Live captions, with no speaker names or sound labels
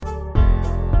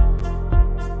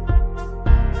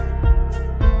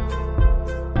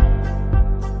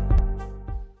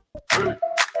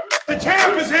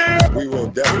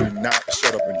definitely not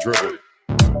shut up and dribble.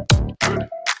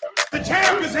 The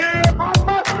champ is here. I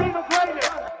must be the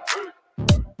greatest.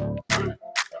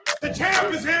 The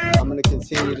champ is here. I'm going to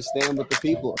continue to stand with the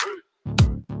people.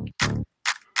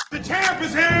 The champ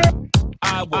is here.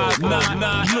 I will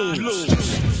not lose.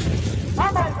 I'm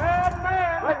a bad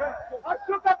man. I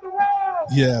took up the world.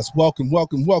 Yes, welcome. You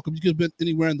could have been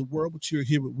anywhere in the world, but you're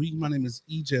here with we. My name is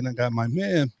EJ, and I got my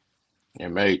man.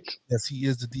 MH. Yes, he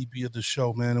is the DB of the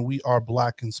show, man, and we are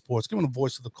Black in Sports, giving a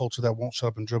voice to the culture that won't shut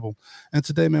up and dribble. And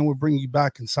today, man, we're bringing you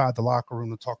back inside the locker room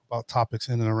to talk about topics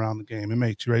in and around the game.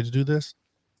 MH, you ready to do this?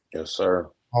 Yes, sir.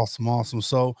 Awesome.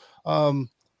 So,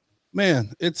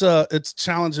 man, it's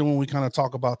challenging when we kind of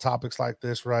talk about topics like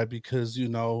this, right? Because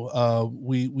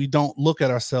we don't look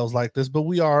at ourselves like this, but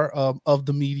we are of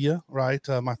the media, right?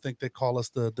 I think they call us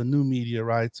the new media,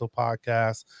 right? So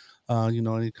podcasts,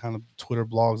 any kind of Twitter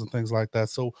blogs and things like that.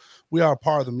 So we are a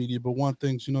part of the media. But one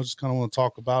thing, just kind of want to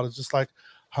talk about is just like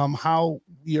how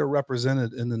we are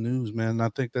represented in the news, man. And I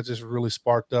think that just really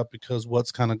sparked up because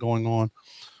what's kind of going on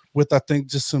with, I think,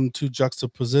 just some two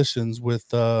juxtapositions with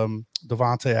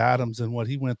Davante Adams and what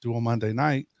he went through on Monday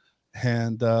night.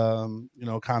 And,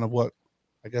 kind of what,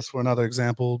 I guess for another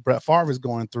example, Brett Favre is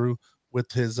going through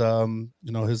with his,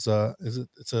 it's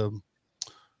a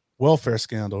welfare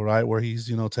scandal, right? Where he's,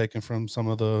 taken from some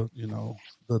of the,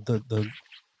 the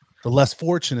less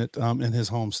fortunate in his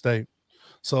home state.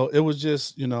 So it was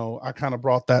just, I kind of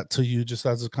brought that to you just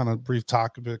as a kind of brief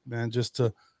topic, man, just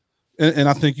to, and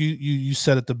I think you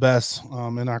said it the best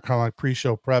in our kind of like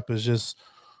pre-show prep is just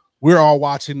we're all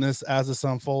watching this as this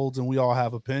unfolds and we all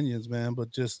have opinions, man.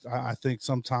 But just I think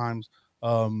sometimes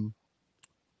when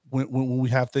we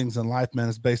have things in life, man,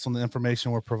 it's based on the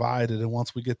information we're provided. And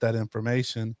once we get that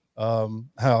information, that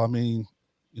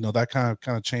kind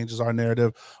of changes our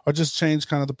narrative or just change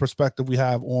kind of the perspective we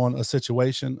have on a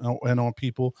situation and on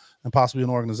people and possibly an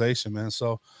organization, man.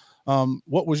 So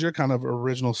what was your kind of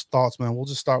original thoughts, man? We'll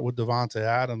just start with Davante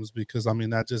Adams because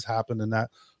that just happened and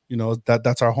that,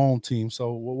 that's our home team.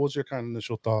 So what was your kind of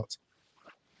initial thoughts?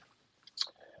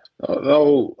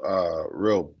 No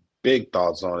real big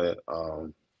thoughts on it.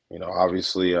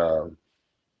 Obviously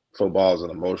football is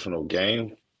an emotional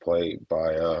game played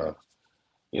by,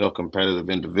 competitive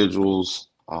individuals.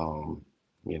 I'm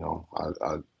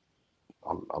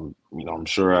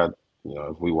sure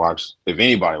if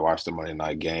anybody watched the Monday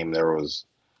night game, there was,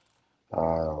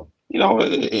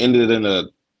 it ended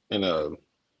in a,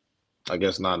 I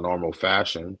guess, not normal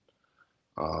fashion.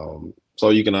 So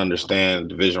you can understand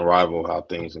division rival, how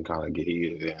things can kind of get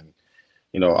heated. And,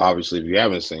 obviously if you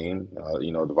haven't seen,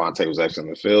 Davante was actually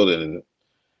in the field and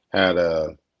had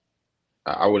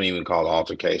I wouldn't even call it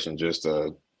altercation, just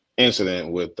a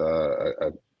incident with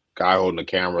a guy holding a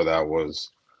camera that was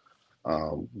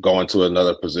going to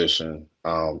another position.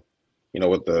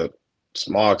 With the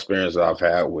small experience that I've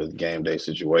had with game day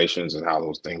situations and how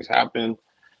those things happen,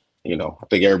 I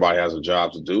think everybody has a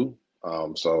job to do.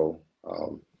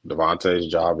 Davante's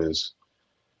job is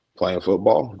playing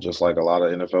football, just like a lot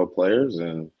of NFL players.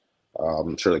 And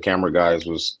I'm sure the camera guys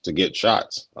was to get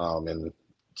shots. And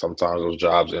sometimes those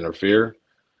jobs interfere.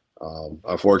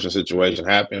 Unfortunate situation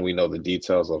happened. We know the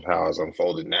details of how it's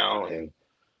unfolded now. And,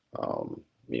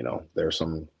 there's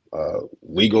some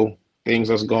legal things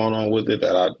that's going on with it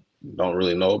that I don't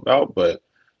really know about. But,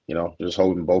 just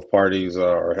hoping both parties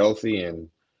are healthy and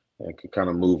can kind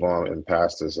of move on and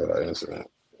past this incident.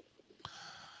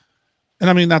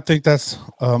 And I think that's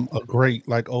a great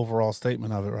overall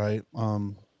statement of it, right?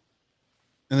 And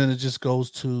then it just goes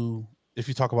to, if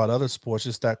you talk about other sports,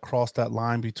 just that cross that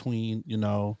line between,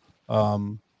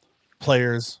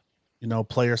 players,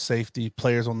 player safety,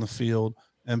 players on the field,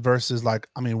 and versus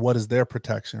what is their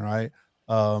protection, right?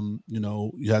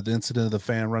 You had the incident of the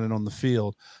fan running on the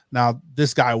field. Now,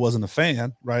 this guy wasn't a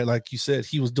fan, right? Like you said,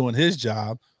 he was doing his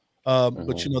job. But,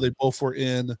 they both were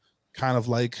in kind of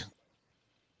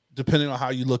depending on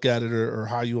how you look at it or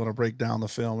how you want to break down the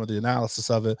film or the analysis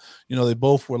of it, they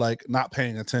both were not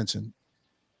paying attention.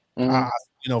 From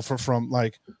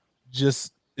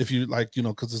just if you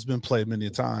because it's been played many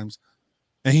times,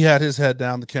 and he had his head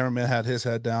down, the cameraman had his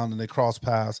head down, and they crossed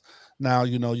paths. Now,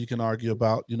 you can argue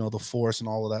about, the force and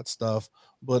all of that stuff,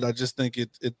 but I just think it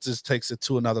just takes it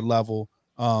to another level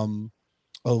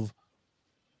of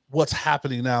what's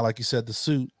happening now. Like you said, the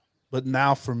suit. But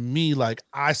now for me,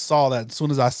 I saw that. As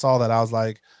soon as I saw that, I was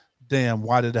like, damn,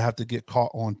 why did it have to get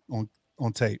caught on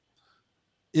tape?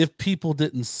 If people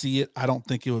didn't see it, I don't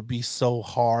think it would be so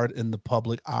hard in the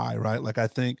public eye, right? I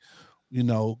think,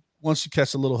 once you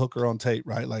catch a little hooker on tape,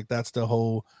 right? That's the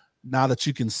whole, now that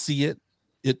you can see it,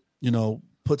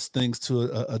 puts things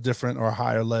to a different or a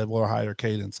higher level or higher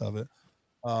cadence of it.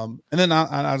 And then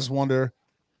I just wonder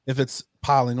if it's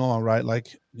piling on, right?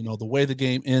 Like, the way the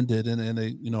game ended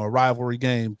in a rivalry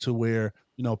game to where,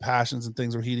 passions and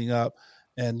things are heating up.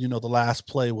 And, the last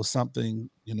play was something,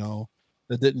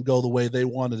 that didn't go the way they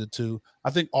wanted it to.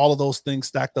 I think all of those things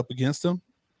stacked up against him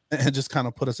and just kind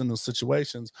of put us in those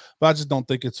situations. But I just don't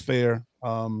think it's fair,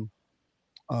 for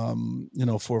him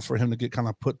to get kind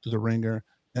of put through the ringer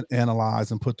and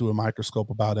analyze and put through a microscope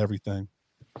about everything.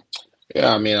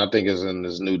 Yeah, I mean, I think it's in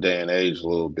this new day and age a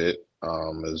little bit.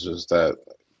 It's just that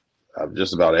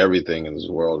just about everything in this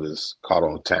world is caught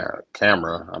on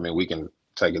camera. I mean, we can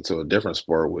take it to a different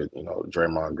sport with,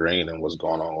 Draymond Green and what's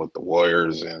going on with the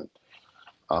Warriors. And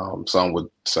some would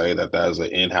say that is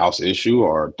an in-house issue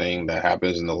or a thing that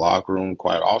happens in the locker room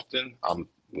quite often.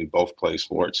 We both play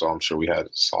sports, so I'm sure we had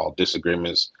saw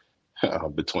disagreements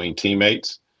between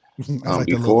teammates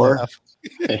before.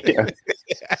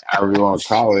 However you want to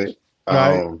call it.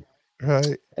 Right.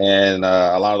 And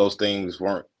a lot of those things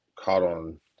weren't caught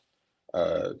on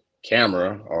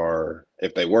camera, or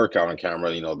if they were caught on camera,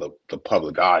 the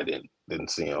public eye didn't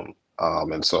see them.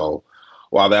 And so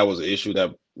while that was an issue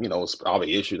that, was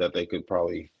probably an issue that they could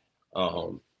probably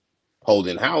hold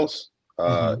in house,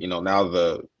 now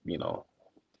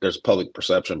there's public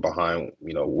perception behind,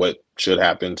 what should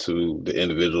happen to the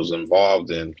individuals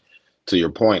involved. And to your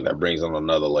point, that brings on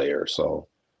another layer. So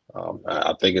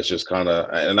I think it's just kind of,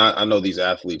 and I know these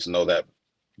athletes know that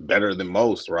better than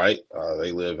most, right?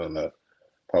 They live in the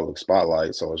public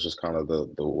spotlight. So it's just kind of the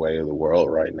way of the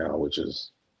world right now, which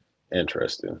is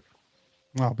interesting.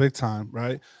 Oh, big time,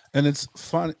 right? And it's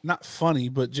fun, not funny,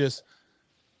 but just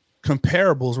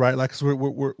comparables, right? Like, cause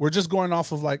we're just going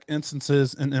off of like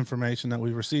instances and information that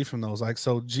we received from those. Like,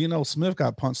 so Geno Smith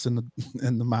got punched in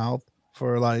the mouth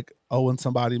for like owing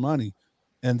somebody money,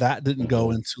 and that didn't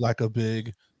go into like a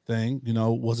big thing.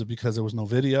 Was it because there was no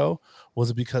video? Was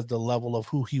it because the level of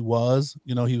who he was?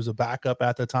 He was a backup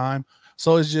at the time.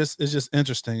 So it's just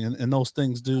interesting, and those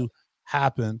things do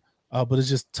happen, but it's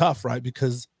just tough, right?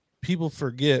 Because people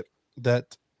forget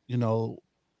that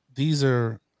these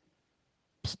are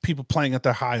people playing at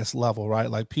their highest level, right?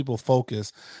 Like, people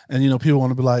focus, and people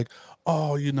want to be like,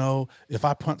 oh, if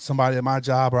I punch somebody at my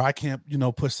job, or I can't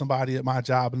push somebody at my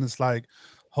job, and it's like,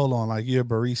 hold on, like, you're a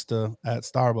barista at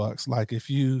Starbucks. Like, if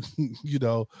you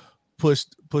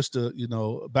pushed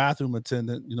the bathroom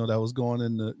attendant that was going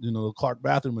in the Clark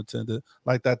bathroom attendant,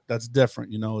 like that's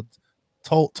different.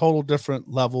 Total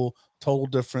different level, total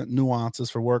different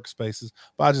nuances for workspaces.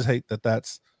 But I just hate that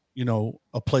that's a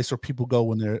place where people go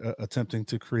when they're attempting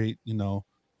to create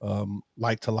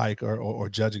like to like or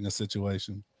judging a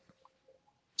situation.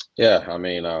 Yeah, I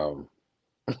mean, I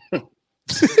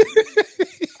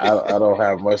don't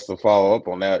have much to follow up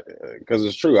on that, because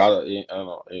it's true. I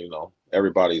don't,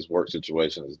 everybody's work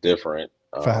situation is different.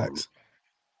 Facts.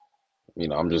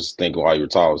 I'm just thinking while you were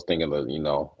talking, I was thinking of,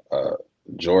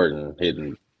 Jordan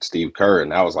hitting Steve Kerr,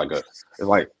 and that was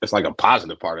it's like a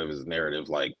positive part of his narrative.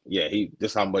 Like, yeah,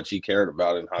 just how much he cared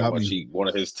about it and how much he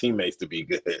wanted his teammates to be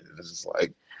good. It's just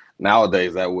like,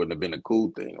 nowadays that wouldn't have been a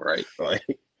cool thing, right? Like,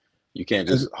 you can't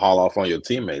just haul off on your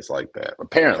teammates like that.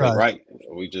 Apparently, right?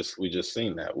 We just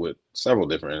seen that with several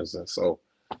different instances. So,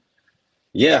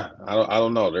 yeah, I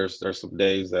don't know. There's some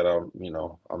days that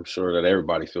I'm sure that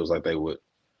everybody feels like they would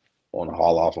want to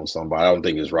haul off on somebody. I don't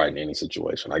think it's right in any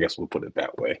situation. I guess we'll put it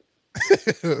that way.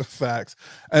 Facts.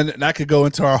 And that could go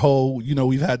into our whole,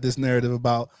 we've had this narrative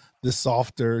about this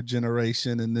softer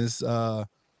generation and this, not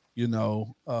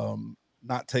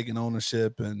taking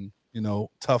ownership and,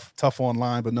 tough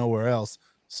online, but nowhere else.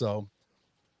 So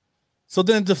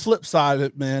then the flip side of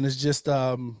it, man, is just,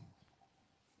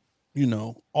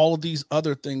 all of these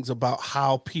other things about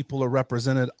how people are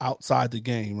represented outside the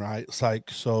game, right? It's like,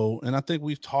 and I think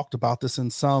we've talked about this in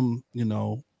some,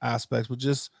 aspects, but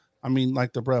just,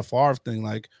 like the Brett Favre thing,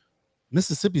 like,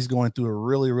 Mississippi's going through a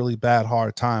really, really bad,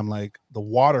 hard time. Like the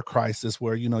water crisis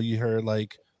where, you heard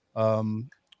like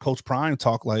Coach Prime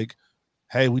talk like,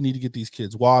 hey, we need to get these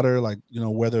kids water, like,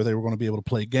 whether they were going to be able to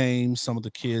play games, some of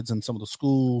the kids and some of the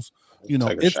schools,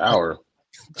 take a shower.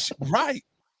 Right.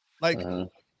 Like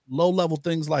low level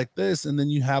things like this. And then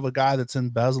you have a guy that's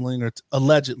embezzling or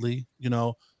allegedly,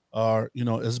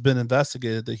 has been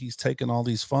investigated that he's taken all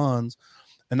these funds.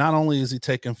 And not only is he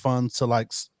taking funds to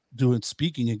like doing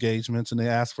speaking engagements, and they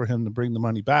ask for him to bring the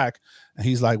money back, and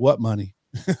he's like, what money?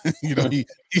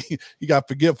 He got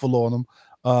forgetful on him.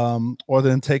 Or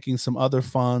then taking some other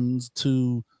funds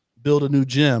to build a new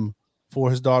gym for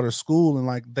his daughter's school, and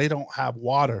like they don't have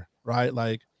water, right?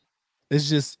 Like it's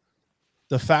just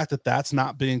the fact that that's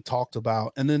not being talked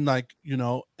about, and then like,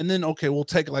 and then okay, we'll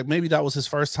take like maybe that was his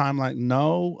first time. Like,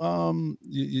 no,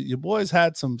 your boys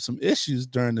had some issues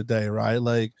during the day, right?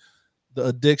 Like the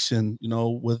addiction,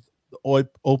 with the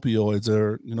opioids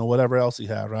or whatever else he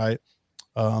had, right?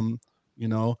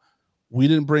 We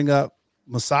didn't bring up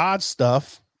massage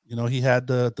stuff. He had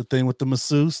the thing with the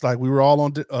masseuse. Like we were all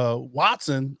on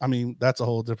Watson. I mean, that's a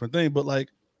whole different thing. But like,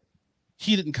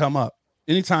 he didn't come up.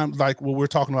 Anytime, like when we're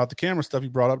talking about the camera stuff, he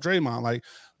brought up Draymond. Like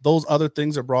those other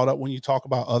things are brought up when you talk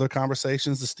about other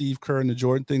conversations. The Steve Kerr and the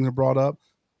Jordan things are brought up.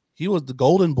 He was the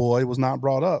golden boy, was not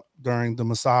brought up during the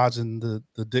massage and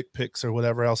the dick pics or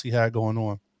whatever else he had going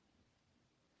on.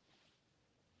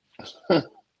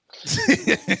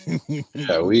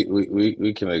 Yeah,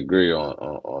 we can agree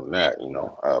on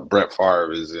that. Brett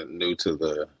Favre isn't new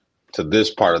to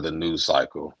this part of the news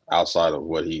cycle outside of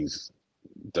what he's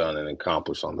done and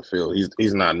accomplished on the field.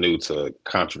 He's not new to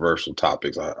controversial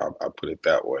topics. I put it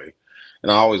that way.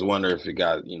 And I always wonder if it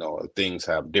got, things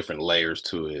have different layers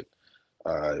to it.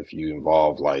 If you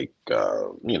involve like,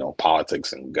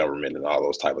 politics and government and all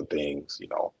those type of things,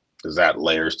 is that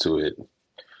layers to it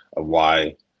of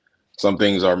why some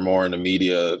things are more in the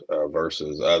media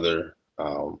versus other.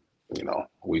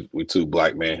 We two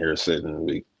black men here sitting,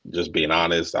 we just being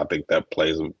honest. I think that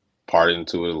plays a part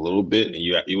into it a little bit. And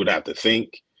you would have to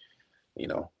think,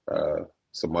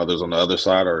 some others on the other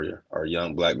side are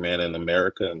young black men in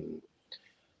America, and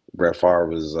Brett Favre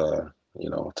was,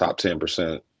 top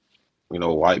 10%,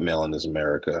 white male in this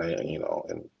America, and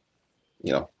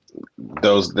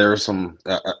there are some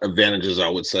advantages I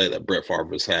would say that Brett Favre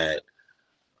has had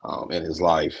in his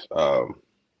life,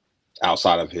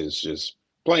 outside of his just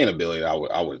playing ability.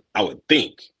 I would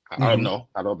think. I don't know.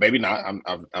 Maybe not.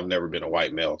 I've never been a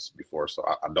white male before, so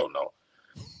I don't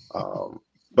know.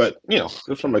 But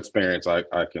just from experience, I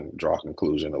can draw a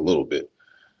conclusion a little bit.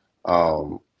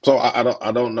 So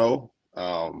I don't know.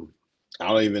 I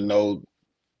don't even know.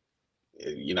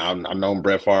 I've known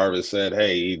Brett Favre has said,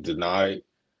 hey, he denied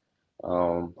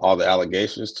all the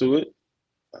allegations to it.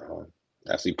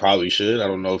 As he probably should. I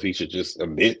don't know if he should just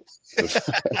admit.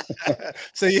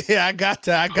 So yeah, I got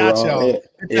that. I got y'all.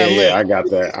 Yeah, I got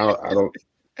that.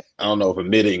 I don't know if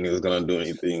admitting is going to do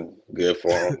anything good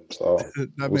for him. So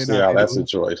we'll see how that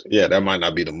situation. Yeah, that might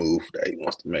not be the move that he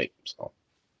wants to make. So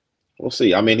we'll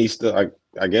see. I mean, he's still.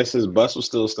 I guess his bus will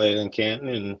still stay in Canton,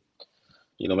 and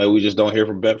maybe we just don't hear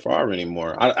from Brett Favre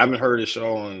anymore. I haven't heard his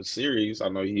show on Sirius. I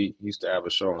know he used to have a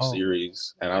show on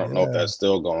Sirius, and I don't know if that's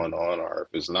still going on or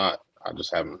if it's not. I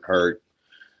just haven't heard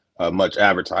much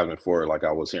advertisement for it like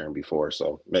I was hearing before.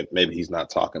 So maybe he's not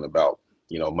talking about,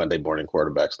 Monday morning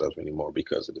quarterback stuff anymore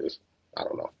because of this. I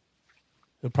don't know.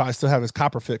 He'll probably still have his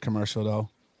Copperfit commercial though.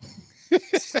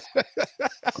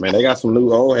 I mean, they got some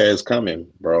new old heads coming,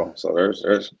 bro. So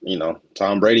there's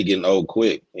Tom Brady getting old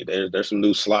quick. There's some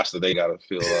new slots that they got to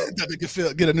fill up. That they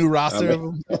can get a new roster of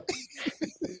them.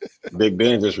 Big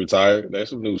Ben just retired.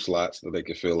 There's some new slots that they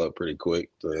can fill up pretty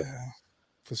quick to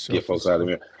for sure, get folks out of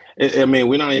here. I mean,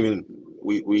 we're not even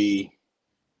we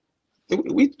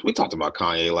talked about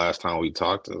Kanye last time we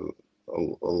talked a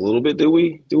little bit. Did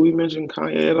we mention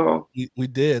Kanye at all? We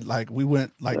did. Like we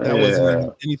went like that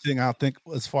wasn't anything I think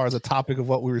as far as a topic of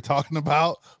what we were talking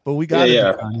about, but we got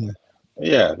Kanye.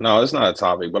 Yeah, no, it's not a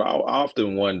topic, but I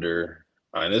often wonder,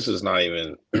 and this is not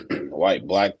even white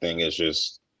black thing, it's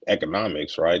just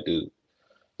economics, right?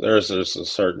 There's a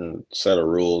certain set of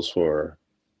rules for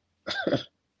a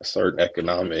certain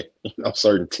economic,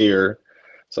 certain tier,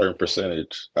 certain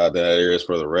percentage than there is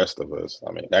for the rest of us.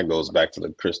 I mean, that goes back to the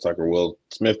Chris Tucker, Will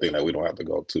Smith thing that we don't have to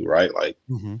go to, right? Like,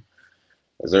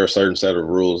 is there a certain set of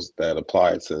rules that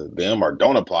apply to them or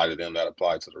don't apply to them that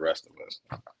apply to the rest of us?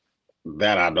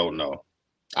 That I don't know.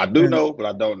 I do know, but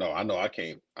I don't know. I know I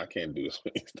can't do this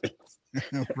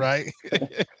things. Right.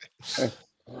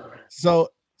 So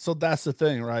that's the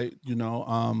thing, right?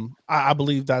 I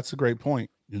believe that's a great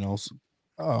point.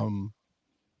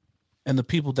 And the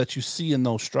people that you see in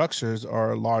those structures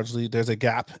are largely, there's a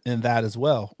gap in that as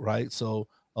well, right? So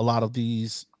a lot of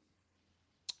these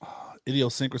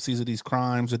idiosyncrasies of these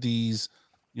crimes or these,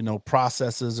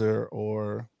 processes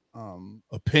or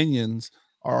opinions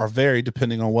are varied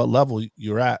depending on what level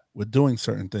you're at with doing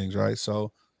certain things, right?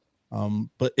 So,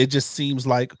 but it just seems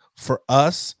like for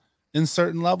us in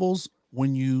certain levels,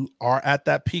 when you are at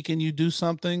that peak and you do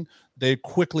something, they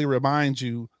quickly remind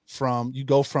you you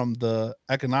go from the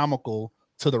economical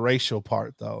to the racial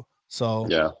part though. So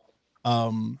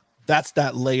that's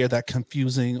that layer, that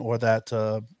confusing or that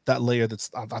layer that's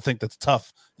I think that's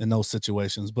tough in those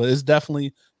situations, but it's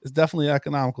definitely an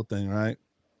economical thing, right?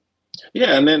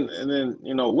 Yeah, and then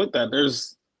with that,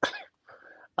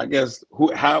 I guess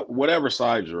whatever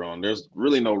side you're on, there's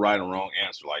really no right and wrong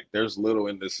answer. Like there's little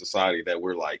in this society that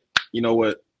we're like, you know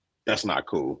what, that's not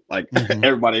cool. Like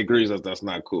everybody agrees that that's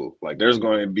not cool. Like there's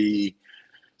going to be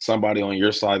somebody on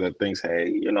your side that thinks, hey,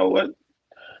 you know what,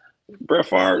 Brett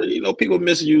Favre, you know, people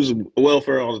misuse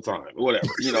welfare all the time. Whatever,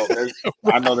 you know.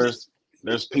 I know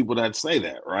there's people that say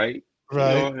that, right?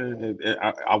 Right. You know, and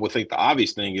I would think the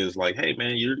obvious thing is like, hey,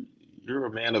 man, you're a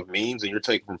man of means, and you're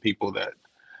taking from people that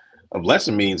of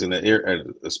lesser means in the area,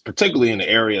 particularly in the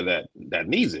area that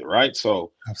needs it, right?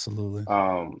 So, absolutely.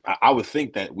 I would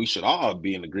think that we should all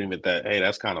be in agreement that hey,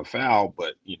 that's kind of foul,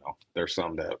 but you know, there's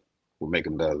some that would make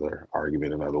another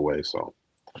argument another way. So.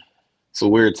 It's a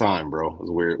weird time, bro.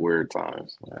 It's weird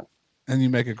times. Yeah. And you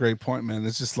make a great point, man.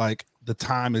 It's just like the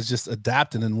time is just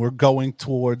adapting, and we're going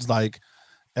towards like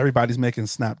everybody's making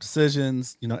snap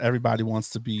decisions. You know, everybody wants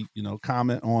to be, you know,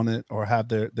 comment on it or have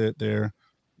their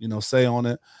you know, say on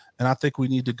it. And I think we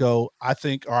need to go. I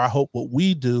hope what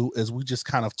we do is we just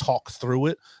kind of talk through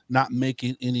it, not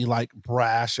making any like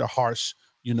brash or harsh,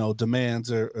 you know, demands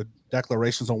or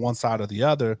declarations on one side or the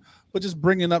other, but just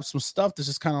bringing up some stuff that's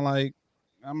just kind of like,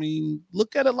 I mean,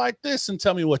 look at it like this and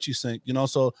tell me what you think, you know?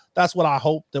 So that's what I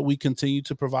hope that we continue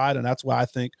to provide. And that's why I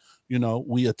think, you know,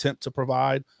 we attempt to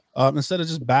provide instead of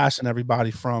just bashing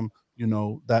everybody from, you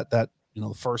know, that, you know,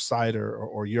 the first sight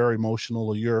or your emotional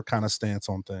or your kind of stance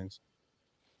on things.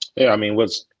 Yeah. I mean, what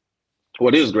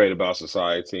is great about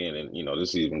society and you know, this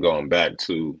is even going back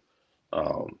to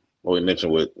what we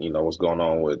mentioned with, you know, what's going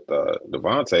on with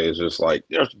Devontae is just like,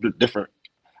 there's different,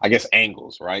 I guess,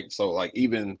 angles, right? So like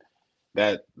even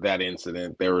that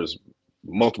incident, there was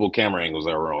multiple camera angles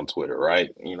that were on Twitter, right?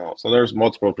 You know, so there's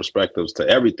multiple perspectives to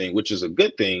everything, which is a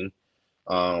good thing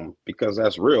because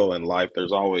that's real in life.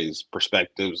 There's always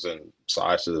perspectives and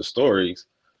sides to the stories.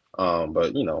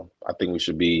 But, you know, I think we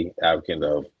should be advocate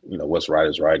of, you know, what's right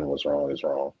is right and what's wrong is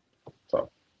wrong. So,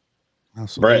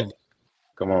 absolutely. Brett,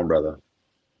 come on, brother.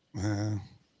 Man.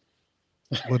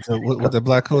 What the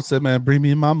black coach said, man, bring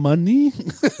me my money.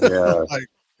 Yeah. Like,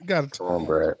 gotta come on,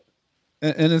 Brett.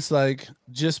 And it's like,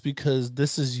 just because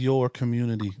this is your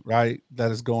community, right, that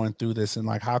is going through this, and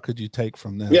like, how could you take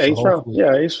from this? Yeah,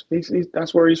 he's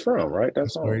that's where he's from, right?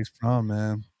 That's where he's from,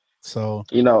 man. So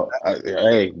you know,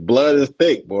 hey, blood is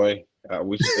thick, boy.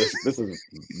 This is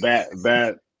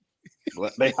bad.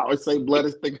 They always say blood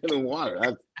is thicker than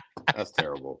water. That's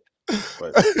terrible.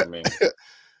 But I mean,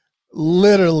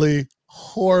 literally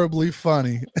horribly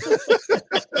funny.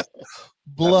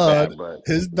 Blood, bad,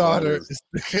 his daughter is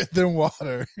thicker than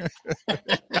water.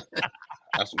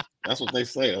 That's what they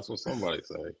say. That's what somebody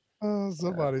say. Oh,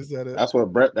 somebody said it. That's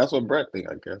what Brett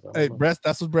think, I guess. Hey, Brett,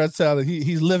 that's what Brett said.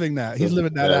 He's living that. He's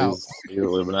living that out. He's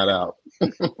living that out.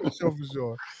 For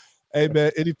sure. Hey,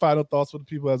 man, any final thoughts for the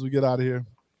people as we get out of here?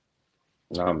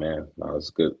 No, man. No, it's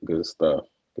good stuff.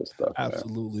 Good stuff.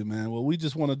 Absolutely, man. Well, we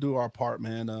just want to do our part,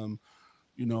 man.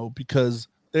 You know, because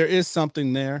there is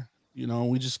something there. You know,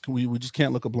 we just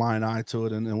can't look a blind eye to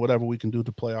it, and whatever we can do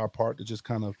to play our part to just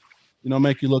kind of, you know,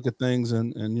 make you look at things.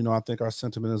 And you know, I think our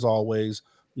sentiment is always,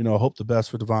 you know, hope the best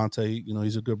for Devontae. You know,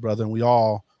 he's a good brother, and we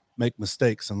all make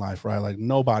mistakes in life, right? Like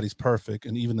nobody's perfect,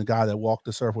 and even the guy that walked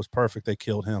this earth was perfect. They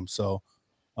killed him, so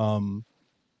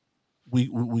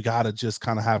we gotta just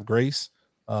kind of have grace.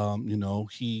 You know,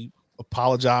 he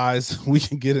apologized. We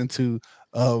can get into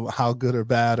how good or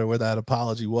bad or where that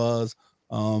apology was,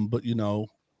 but you know.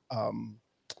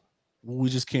 We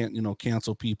just can't, you know,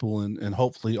 cancel people and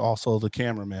hopefully also the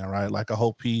cameraman, right? Like I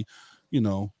hope he, you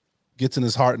know, gets in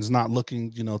his heart and is not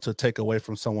looking, you know, to take away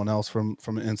from someone else from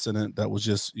an incident that was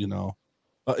just, you know,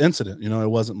 an incident. You know, it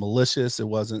wasn't malicious. It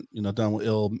wasn't, you know, done with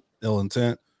ill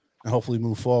intent. And hopefully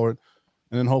move forward.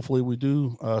 And then hopefully we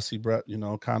do see Brett, you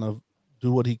know, kind of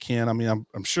do what he can. I mean,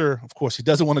 I'm sure, of course, he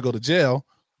doesn't want to go to jail,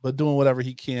 but doing whatever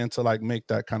he can to like make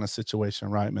that kind of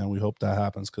situation right, man. We hope that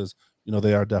happens because, you know,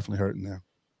 they are definitely hurting there.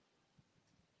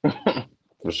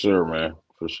 For sure, man.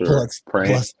 For sure.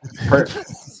 Prayers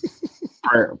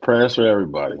for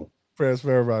everybody. Prayers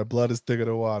for everybody. Blood is thicker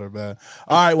than water, man.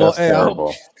 All right. Well, hey,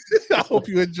 I hope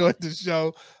you enjoyed the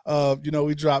show. You know,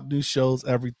 we drop new shows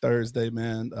every Thursday,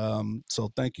 man.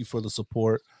 So thank you for the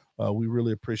support. We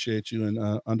really appreciate you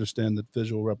and understand that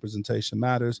visual representation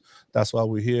matters. That's why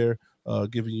we're here,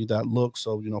 giving you that look.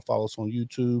 So, you know, follow us on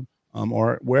YouTube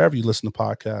or wherever you listen to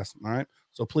podcasts. All right.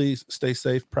 So please stay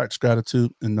safe, practice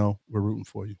gratitude, and know we're rooting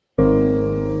for you.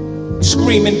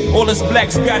 Screaming, all us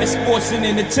blacks got is sports and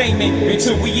entertainment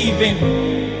until we even.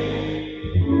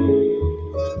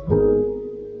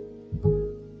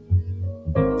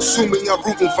 Assuming I'm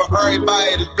rooting for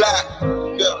everybody that's black.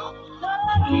 Yeah.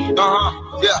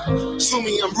 Yeah. Sue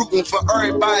me, I'm rooting for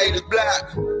everybody that's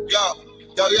black. Look.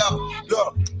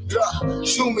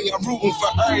 Sue me, I'm rooting for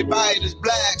everybody that's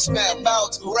black. Spent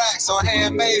about 2 racks on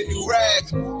handmade new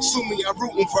rags. Sue me, I'm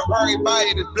rooting for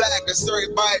everybody that's black. That's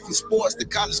everybody from sports to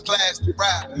college class to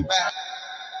rap and back.